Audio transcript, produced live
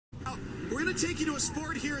going to take you to a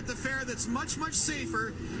sport here at the fair that's much, much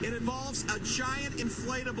safer. It involves a giant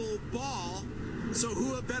inflatable ball. So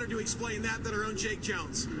who better to explain that than our own Jake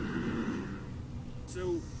Jones?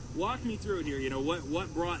 So walk me through it here. You know,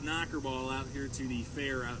 what brought Knockerball out here to the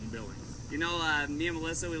fair out in Billings? You know, me and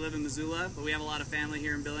Melissa, we live in Missoula, but we have a lot of family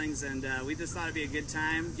here in Billings, and we just thought it'd be a good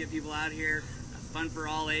time, get people out here, fun for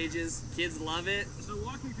all ages. Kids love it. So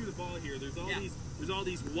walk me through the ball here. There's all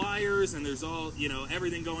these wires, and there's all, you know,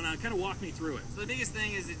 everything going on. Kind of walk me through it. So the biggest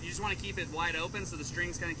thing is that you just want to keep it wide open, so the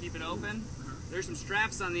strings kind of keep it open. There's some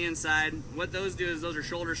straps on the inside. What those do is those are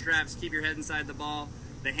shoulder straps, keep your head inside the ball.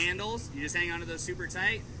 The handles, you just hang onto those super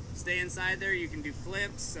tight, stay inside there. You can do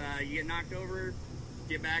flips, you get knocked over,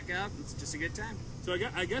 get back up. It's just a good time. So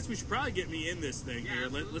I guess we should probably get me in this thing here.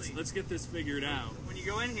 Let's get this figured out. When you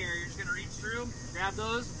go in here, you're just going to reach through, grab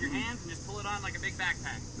those with your hands, and just pull it on like a big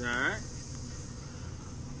backpack. All right.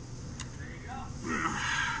 There you go.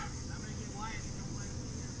 I'm going to get Wyatt to come play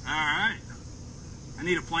with you. All right. I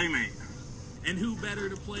need a playmate. And who better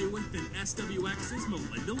to play with than SWX's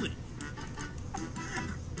Melinda Lee?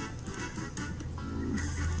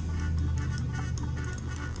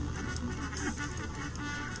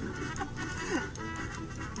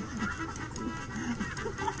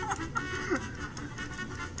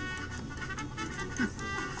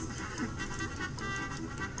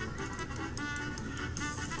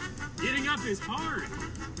 Getting up is hard.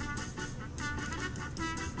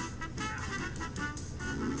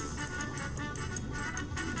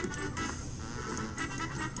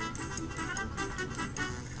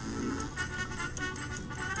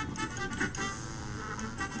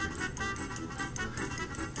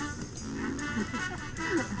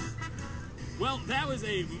 Well, that was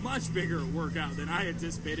a much bigger workout than I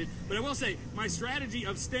anticipated, but I will say my strategy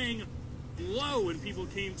of staying low when people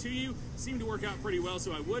came to you seemed to work out pretty well,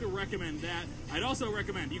 so I would recommend that. I'd also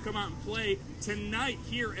recommend you come out and play tonight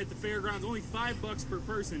here at the fairgrounds, only $5 per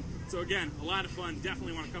person. So again, a lot of fun.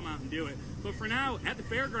 Definitely want to come out and do it. But for now, at the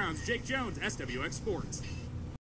fairgrounds, Jake Jones, SWX Sports.